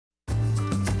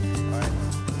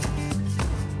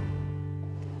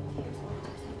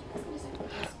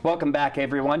Welcome back,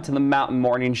 everyone, to the Mountain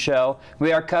Morning Show.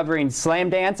 We are covering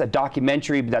Sundance, a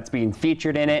documentary that's being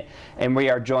featured in it, and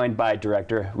we are joined by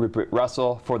director Rupert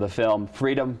Russell for the film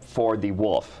Freedom for the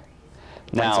Wolf.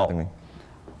 Thanks for having me.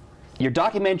 Your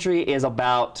documentary is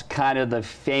about kind of the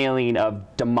failing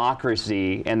of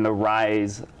democracy and the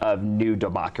rise of new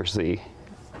democracy.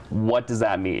 What does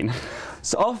that mean?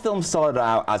 So our film started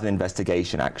out as an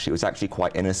investigation, actually. It was actually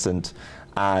quite innocent,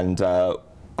 and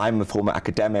I'm a former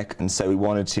academic, and so we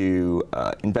wanted to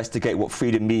investigate what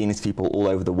freedom means to people all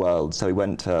over the world. So we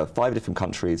went to 5 different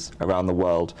countries around the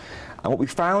world, and what we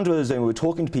found was when we were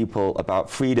talking to people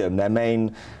about freedom, their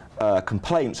main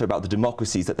complaints were about the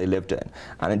democracies that they lived in.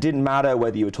 And it didn't matter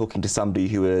whether you were talking to somebody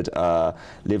who had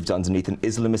lived underneath an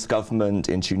Islamist government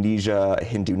in Tunisia, a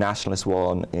Hindu nationalist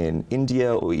one in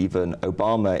India, or even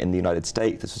Obama in the United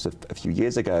States. This was a few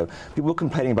years ago. People were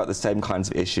complaining about the same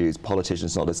kinds of issues: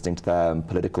 politicians not listening to them,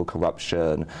 political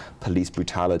corruption, police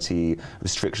brutality,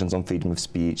 restrictions on freedom of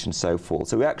speech, and so forth.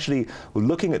 So we actually were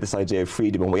looking at this idea of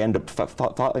freedom, and what we ended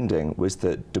up finding was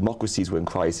that democracies were in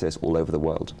crisis all over the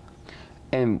world.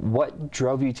 And what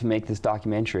drove you to make this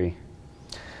documentary?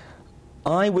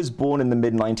 I was born in the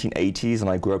mid-1980s and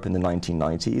I grew up in the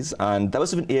 1990s, and that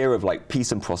was an era of like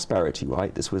peace and prosperity,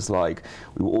 right? This was like,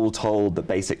 we were all told that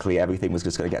basically everything was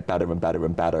just going to get better and better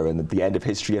and better, and that the end of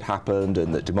history had happened,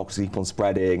 and that democracy kept on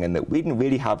spreading, and that we didn't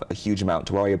really have a huge amount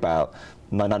to worry about.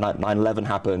 9/11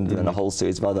 happened, and then a whole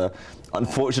series of other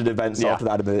unfortunate events after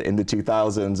that in the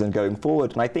 2000s and going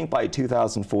forward. And I think by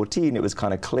 2014 it was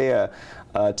kind of clear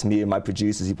to me and my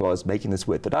producers, people I was making this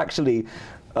with, that actually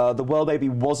the world maybe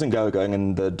wasn't going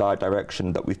in the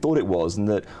direction that we thought it was, and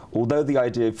that although the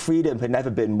idea of freedom had never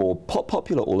been more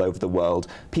popular all over the world,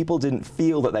 people didn't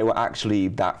feel that they were actually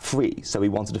that free. So we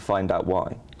wanted to find out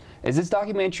why. Is this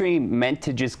documentary meant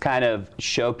to just kind of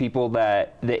show people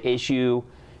that the issue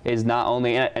is not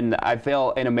only, and I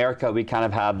feel in America we kind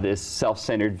of have this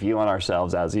self-centered view on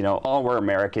ourselves as, you know, oh, we're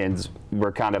Americans,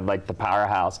 we're kind of like the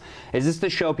powerhouse. Is this to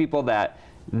show people that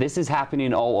this is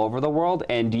happening all over the world,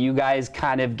 and do you guys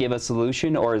kind of give a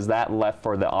solution, or is that left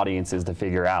for the audiences to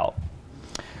figure out?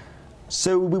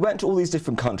 So we went to all these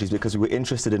different countries because we were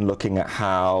interested in looking at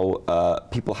how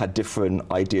people had different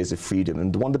ideas of freedom.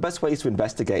 And one of the best ways to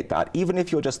investigate that, even if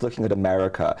you're just looking at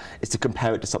America, is to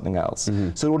compare it to something else.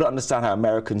 So in order to understand how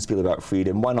Americans feel about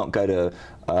freedom, why not go to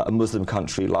a Muslim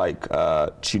country like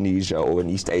Tunisia, or an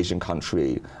East Asian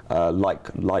country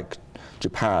like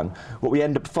Japan? What we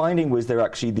ended up finding was there are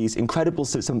actually these incredible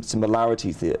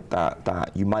similarities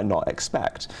that you might not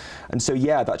expect. And so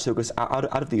yeah, that took us out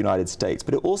of the United States,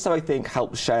 but it also, I think,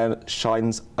 helps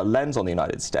shines a lens on the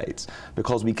United States,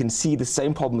 because we can see the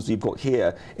same problems we've got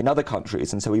here in other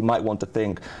countries. And so we might want to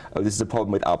think, oh, this is a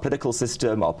problem with our political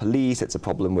system, our police, it's a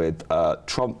problem with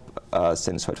Trump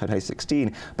since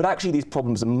 2016, but actually these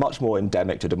problems are much more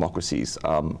endemic to democracies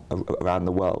around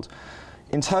the world.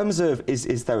 In terms of,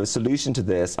 is there a solution to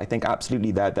this? I think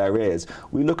absolutely there is.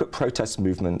 We look at protest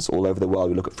movements all over the world.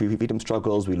 We look at freedom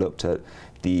struggles. We looked at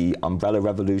the Umbrella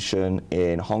Revolution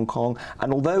in Hong Kong.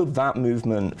 And although that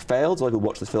movement failed, like we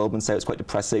watch the film and say it's quite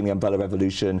depressing, the Umbrella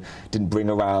Revolution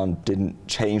didn't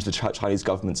change the Chinese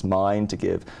government's mind to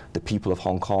give the people of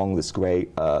Hong Kong this great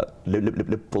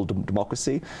liberal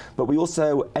democracy. But we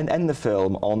also end the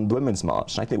film on the Women's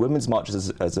March. And I think Women's March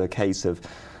is a case of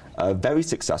a very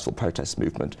successful protest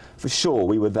movement. For sure,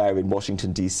 we were there in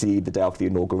Washington, D.C. the day after the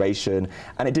inauguration,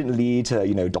 and it didn't lead to,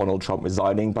 you know, Donald Trump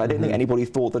resigning, but I didn't think anybody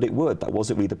thought that it would. That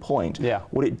wasn't really the point.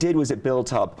 What it did was it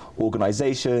built up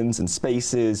organizations and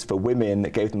spaces for women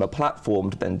that gave them a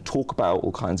platform to then talk about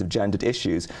all kinds of gendered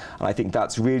issues. And I think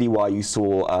that's really why you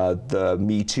saw the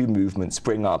Me Too movement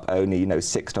spring up only, you know,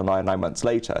 6 to 9 months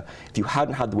later. If you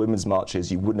hadn't had the women's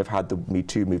marches, you wouldn't have had the Me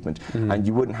Too movement, and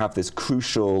you wouldn't have this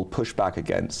crucial pushback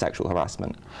against sexual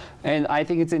harassment. And I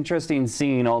think it's interesting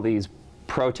seeing all these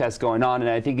protests going on, and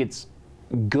I think it's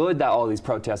good that all these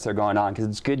protests are going on, because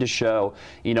it's good to show,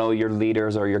 you know, your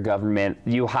leaders or your government,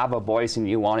 you have a voice and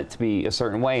you want it to be a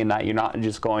certain way, and that you're not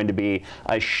just going to be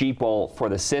a sheeple for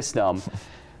the system.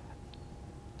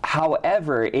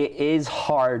 However, it is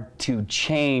hard to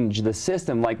change the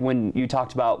system. Like when you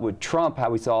talked about with Trump, how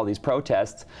we saw all these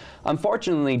protests,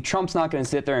 unfortunately, Trump's not going to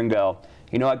sit there and go,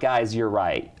 you know what, guys, you're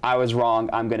right. I was wrong.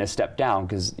 I'm going to step down,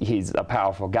 because he's a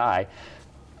powerful guy.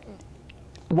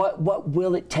 What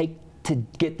will it take to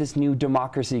get this new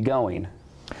democracy going?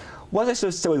 Well, as I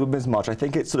sort of said with Women's March, I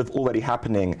think it's sort of already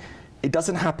happening It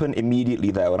doesn't happen immediately,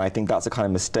 though, and I think that's a kind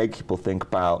of mistake people think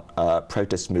about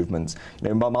protest movements.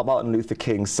 You know, Martin Luther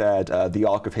King said, the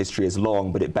arc of history is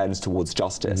long, but it bends towards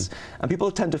justice. And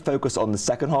people tend to focus on the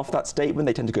second half of that statement.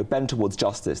 They tend to go, bend towards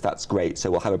justice, that's great.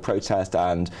 So we'll have a protest,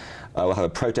 and we'll have a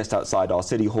protest outside our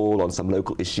city hall on some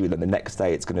local issue, and then the next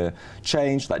day it's going to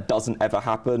change. That doesn't ever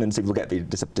happen, and so people get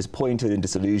disappointed and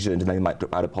disillusioned, and they might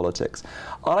drop out of politics.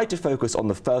 I like to focus on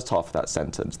the first half of that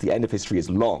sentence. The end of history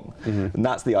is long, and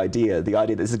that's the idea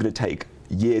that this is going to take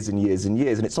years and years and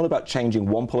years. And it's not about changing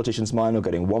one politician's mind or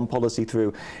getting one policy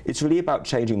through. It's really about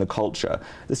changing the culture.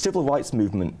 The civil rights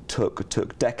movement took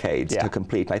decades to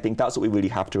complete. And I think that's what we really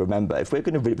have to remember. If we're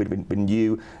going to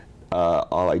renew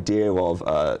our idea of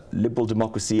liberal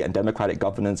democracy and democratic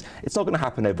governance, it's not going to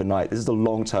happen overnight. This is a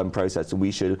long-term process, and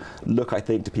we should look, I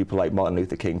think, to people like Martin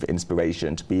Luther King for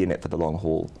inspiration, to be in it for the long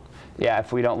haul. Yeah,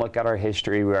 if we don't look at our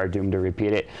history, we are doomed to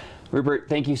repeat it. Rupert,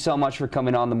 thank you so much for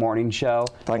coming on the morning show.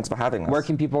 Thanks for having us. Where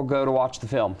can people go to watch the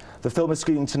film? The film is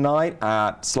screening tonight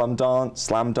at Slam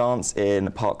Dance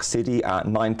in Park City at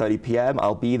 9:30 p.m.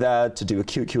 I'll be there to do a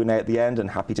Q&A at the end, and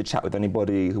happy to chat with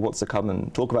anybody who wants to come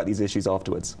and talk about these issues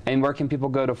afterwards. And where can people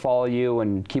go to follow you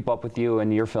and keep up with you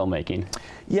and your filmmaking?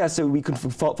 Yeah, so we can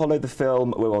follow the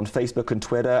film. We're on Facebook and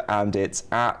Twitter, and it's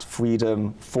at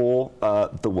Freedom for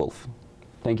the Wolf.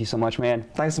 Thank you so much, man.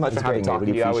 Thanks so much for having me.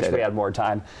 Really I wish we had more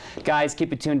time. Guys,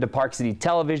 keep it tuned to Park City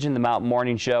Television, the Mountain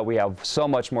Morning Show. We have so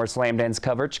much more Slam Dance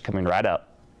coverage coming right up.